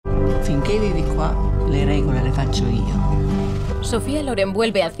Finché vivi qua, le regole le faccio yo. Sofía Loren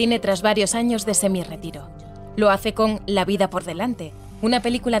vuelve al cine tras varios años de semi-retiro. Lo hace con La vida por delante, una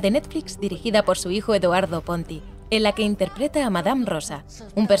película de Netflix dirigida por su hijo Edoardo Ponti, en la que interpreta a Madame Rosa,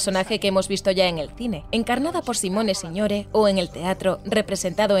 un personaje que hemos visto ya en el cine, encarnada por Simone Signore, o en el teatro,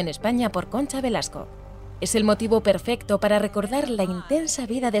 representado en España por Concha Velasco. Es el motivo perfecto para recordar la intensa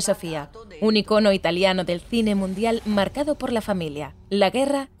vida de Sofía, un icono italiano del cine mundial marcado por la familia, la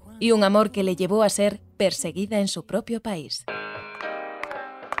guerra y un amor que le llevó a ser perseguida en su propio país.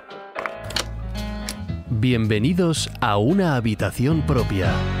 Bienvenidos a Una habitación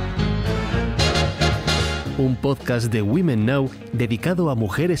propia. Un podcast de Women Now dedicado a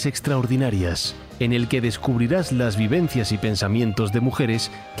mujeres extraordinarias, en el que descubrirás las vivencias y pensamientos de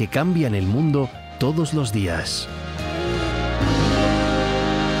mujeres que cambian el mundo todos los días.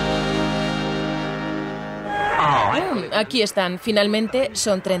 Aquí están, finalmente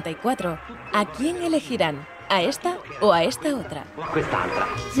son 34. ¿A quién elegirán? ¿A esta o a esta otra? Quest'altra.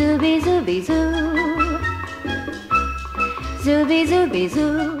 Zubi, zubi, zu. Zubi, zubi,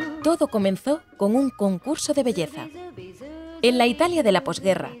 zu. Todo comenzó con un concurso de belleza. En la Italia de la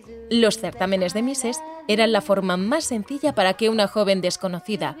posguerra, los certámenes de Misses eran la forma más sencilla para que una joven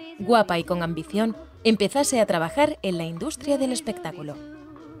desconocida, guapa y con ambición, empezase a trabajar en la industria del espectáculo.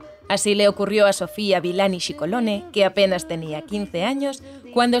 Así le ocurrió a Sofia Villani Cicolone, que apenas tenía 15 años,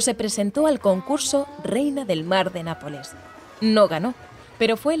 cuando se presentó al concurso Reina del Mar de Nápoles. No ganó,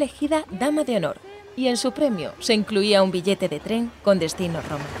 pero fue elegida Dama de Honor, y en su premio se incluía un billete de tren con destino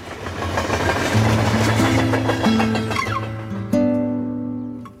Roma.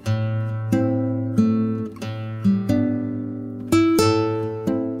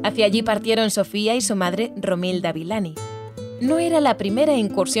 Hacia allí partieron Sofía y su madre, Romilda Villani. No era la primera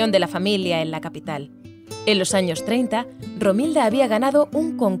incursión de la familia en la capital. En los años 30, Romilda había ganado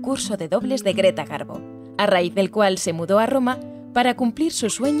un concurso de dobles de Greta Garbo, a raíz del cual se mudó a Roma para cumplir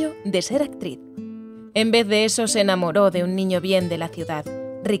su sueño de ser actriz. En vez de eso, se enamoró de un niño bien de la ciudad,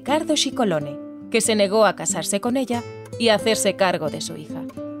 Riccardo Cicolone, que se negó a casarse con ella y a hacerse cargo de su hija.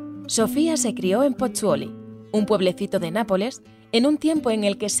 Sofía se crió en Pozzuoli, un pueblecito de Nápoles, en un tiempo en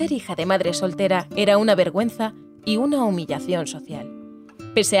el que ser hija de madre soltera era una vergüenza y una humillación social.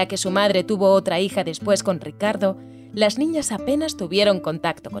 Pese a que su madre tuvo otra hija después con Riccardo, las niñas apenas tuvieron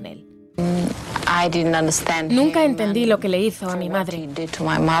contacto con él. Nunca entendí lo que le hizo a mi madre.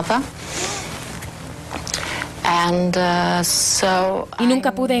 Y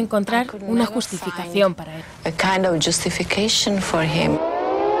nunca pude encontrar una justificación para él.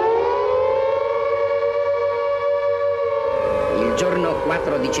 Il giorno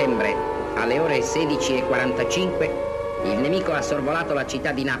 4 dicembre, alle ore 16:45, il nemico ha sorvolato la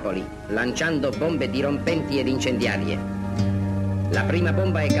città di Napoli, lanciando bombe dirompenti ed incendiarie. La prima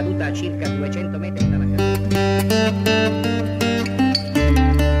bomba è caduta a circa 200 metri dalla casa.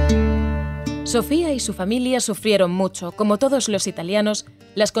 Sofía y su familia sufrieron mucho, como todos los italianos,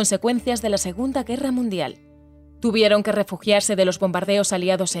 las consecuencias de la Segunda Guerra Mundial. Tuvieron que refugiarse de los bombardeos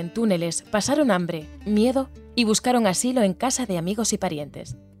aliados en túneles, pasaron hambre, miedo y buscaron asilo en casa de amigos y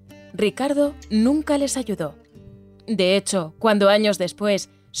parientes. Riccardo nunca les ayudó. De hecho, cuando años después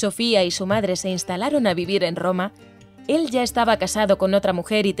Sofía y su madre se instalaron a vivir en Roma, él ya estaba casado con otra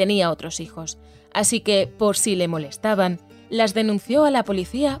mujer y tenía otros hijos, así que, por si le molestaban, las denunció a la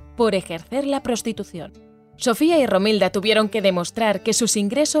policía por ejercer la prostitución. Sofía y Romilda tuvieron que demostrar que sus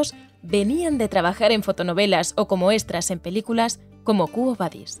ingresos venían de trabajar en fotonovelas o como extras en películas como Quo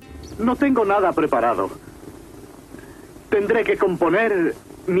Vadis. No tengo nada preparado. Tendré que componer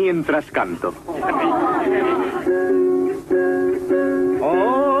mientras canto.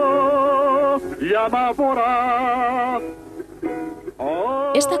 Oh, llama voraz.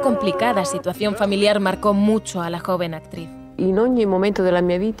 Esta complicada situación familiar marcó mucho a la joven actriz. En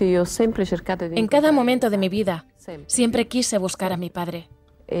cada momento de mi vida, siempre quise buscar a mi padre.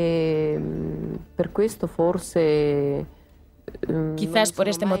 Quizás por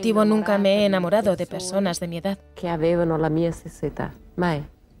este motivo nunca me he enamorado de personas de mi edad.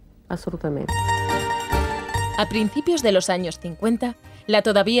 A principios de los años 50, la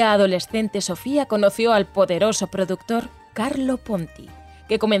todavía adolescente Sofía conoció al poderoso productor Carlo Ponti,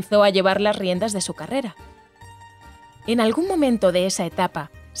 que comenzó a llevar las riendas de su carrera. En algún momento de esa etapa,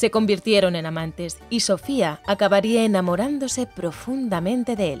 se convirtieron en amantes y Sofía acabaría enamorándose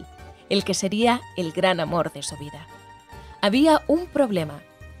profundamente de él, el que sería el gran amor de su vida. Había un problema.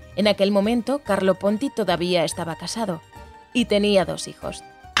 En aquel momento, Carlo Ponti todavía estaba casado y tenía 2 hijos.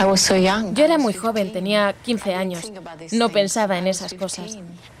 Yo era muy joven, tenía 15 años. No pensaba en esas cosas,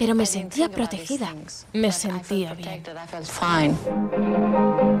 pero me sentía protegida. Me sentía bien.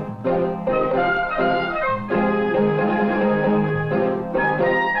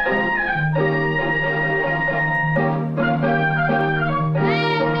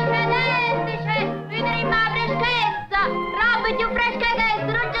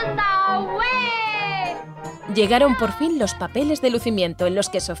 llegaron por fin los papeles de lucimiento en los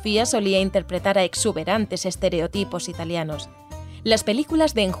que Sofía solía interpretar a exuberantes estereotipos italianos. Las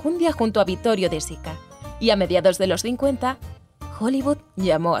películas de enjundia junto a Vittorio De Sica. Y a mediados de los 50, Hollywood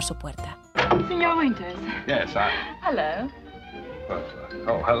llamó a su puerta. Signor Winters. Yes, Hello.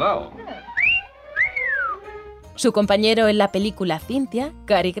 Hello. Su compañero en la película Cynthia,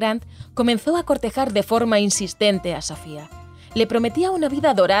 Cary Grant, comenzó a cortejar de forma insistente a Sofía. Le prometía una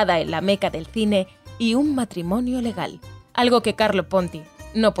vida dorada en la meca del cine y un matrimonio legal, algo que Carlo Ponti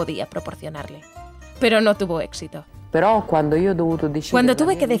no podía proporcionarle. Pero no tuvo éxito. Cuando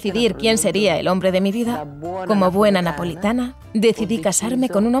tuve que decidir quién sería el hombre de mi vida, como buena napolitana, decidí casarme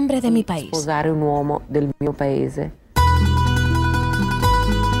con un hombre de mi país.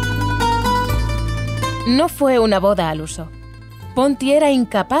 No fue una boda al uso. Ponti era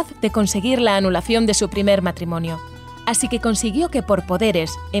incapaz de conseguir la anulación de su primer matrimonio, así que consiguió que por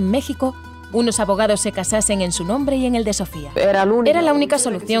poderes, en México, unos abogados se casasen en su nombre y en el de Sofía. Era la única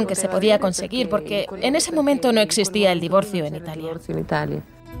solución que se podía conseguir porque en ese momento no existía el divorcio en Italia.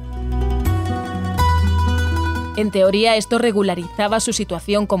 En teoría esto regularizaba su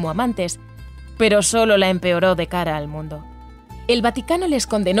situación como amantes, pero solo la empeoró de cara al mundo. El Vaticano les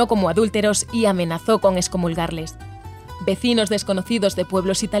condenó como adúlteros y amenazó con excomulgarles. Vecinos desconocidos de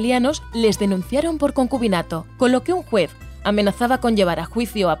pueblos italianos les denunciaron por concubinato, con lo que un juez amenazaba con llevar a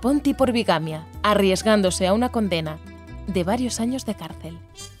juicio a Ponti por bigamia, arriesgándose a una condena de varios años de cárcel.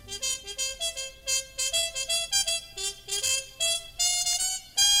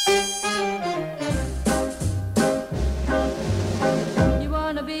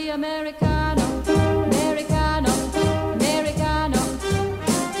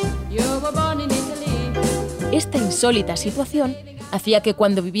 Esta insólita situación hacía que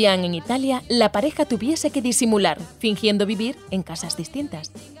cuando vivían en Italia, la pareja tuviese que disimular, fingiendo vivir en casas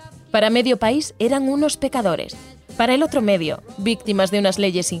distintas. Para medio país eran unos pecadores, para el otro medio, víctimas de unas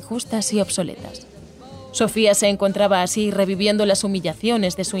leyes injustas y obsoletas. Sofía se encontraba así reviviendo las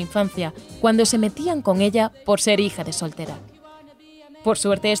humillaciones de su infancia cuando se metían con ella por ser hija de soltera. Por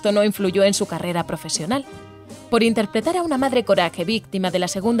suerte esto no influyó en su carrera profesional. Por interpretar a una madre coraje víctima de la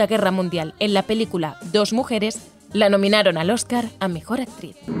Segunda Guerra Mundial en la película Dos mujeres, la nominaron al Oscar a Mejor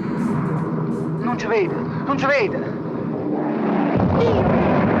Actriz. Non ci vedo.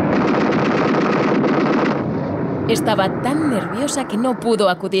 Estaba tan nerviosa que no pudo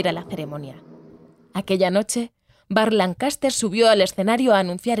acudir a la ceremonia. Aquella noche, Burt Lancaster subió al escenario a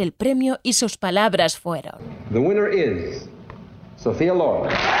anunciar el premio y sus palabras fueron: The winner is Sophia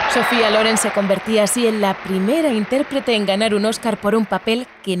Loren. Sophia Loren se convertía así en la primera intérprete en ganar un Oscar por un papel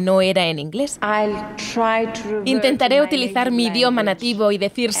que no era en inglés. Intentaré utilizar mi idioma nativo y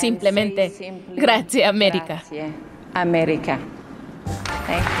decir simplemente Grazie America.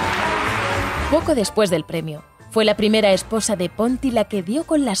 Poco después del premio, fue la primera esposa de Ponti la que dio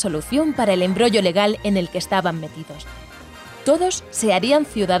con la solución para el embrollo legal en el que estaban metidos. Todos se harían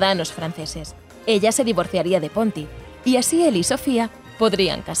ciudadanos franceses. Ella se divorciaría de Ponti y así él y Sofía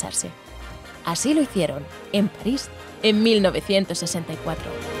podrían casarse. Así lo hicieron, en París, en 1964.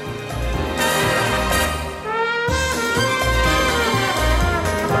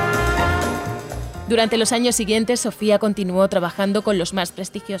 Durante los años siguientes, Sofía continuó trabajando con los más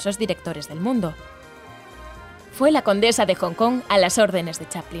prestigiosos directores del mundo. Fue la condesa de Hong Kong a las órdenes de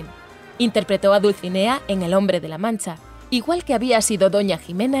Chaplin. Interpretó a Dulcinea en El hombre de la Mancha, igual que había sido Doña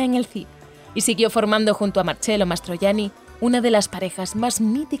Jimena en El Cid, y siguió formando junto a Marcello Mastroianni una de las parejas más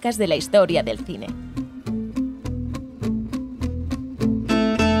míticas de la historia del cine.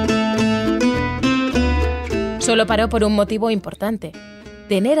 Solo paró por un motivo importante: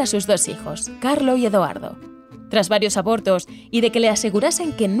 tener a sus dos hijos, Carlo y Edoardo. Tras varios abortos y de que le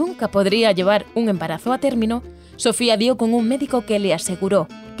asegurasen que nunca podría llevar un embarazo a término, Sofía dio con un médico que le aseguró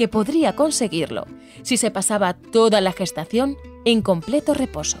que podría conseguirlo si se pasaba toda la gestación en completo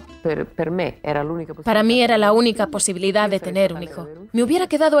reposo. Para mí era la única posibilidad de tener un hijo. Me hubiera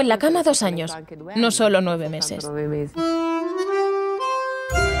quedado en la cama 2 años, no solo 9 meses.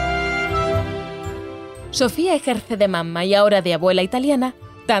 Sofía ejerce de mamá y ahora de abuela italiana,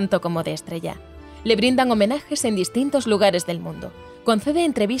 tanto como de estrella. Le brindan homenajes en distintos lugares del mundo. Concede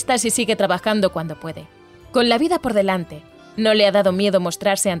entrevistas y sigue trabajando cuando puede. Con la vida por delante, no le ha dado miedo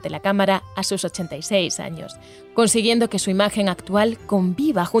mostrarse ante la cámara a sus 86 años, consiguiendo que su imagen actual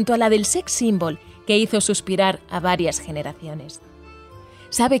conviva junto a la del sex symbol que hizo suspirar a varias generaciones.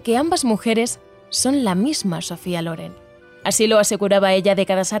 Sabe que ambas mujeres son la misma Sophia Loren. Así lo aseguraba ella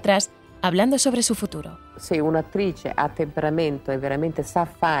décadas atrás, hablando sobre su futuro. Si una actriz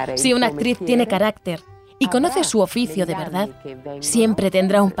tiene carácter y conoce su oficio de verdad, siempre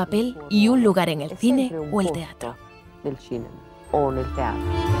tendrá un papel y un lugar en el cine o el teatro.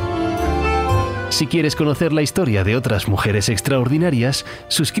 Si quieres conocer la historia de otras mujeres extraordinarias,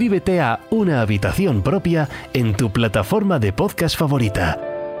 suscríbete a Una habitación propia en tu plataforma de podcast favorita.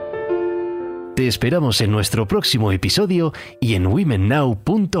 Te esperamos en nuestro próximo episodio y en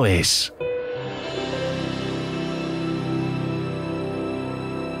womennow.es.